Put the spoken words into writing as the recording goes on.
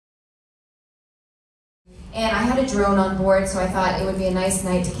And I had a drone on board, so I thought it would be a nice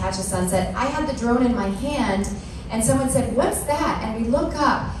night to catch a sunset. I had the drone in my hand, and someone said, "What's that?" And we look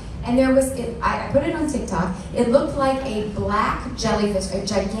up, and there was, I put it on TikTok, it looked like a black jellyfish, a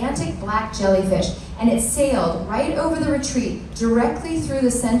gigantic black jellyfish, and it sailed right over the retreat, directly through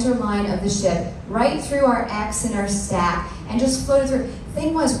the center line of the ship, right through our X and our stack, and just floated through.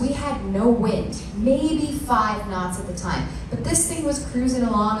 Thing was, we had no wind, maybe 5 knots at the time, but this thing was cruising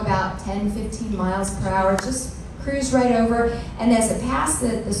along about 10-15 miles per hour, just cruised right over, and as it passed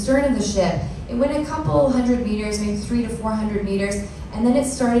the stern of the ship, it went a couple hundred meters, maybe 300 to 400 meters, and then it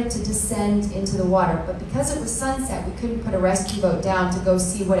started to descend into the water. But because it was sunset, we couldn't put a rescue boat down to go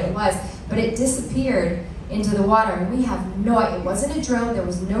see what it was, but it disappeared into the water, and we have no idea. It wasn't a drone, there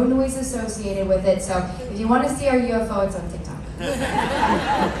was no noise associated with it, so if you want to see our UFO, it's on TikTok.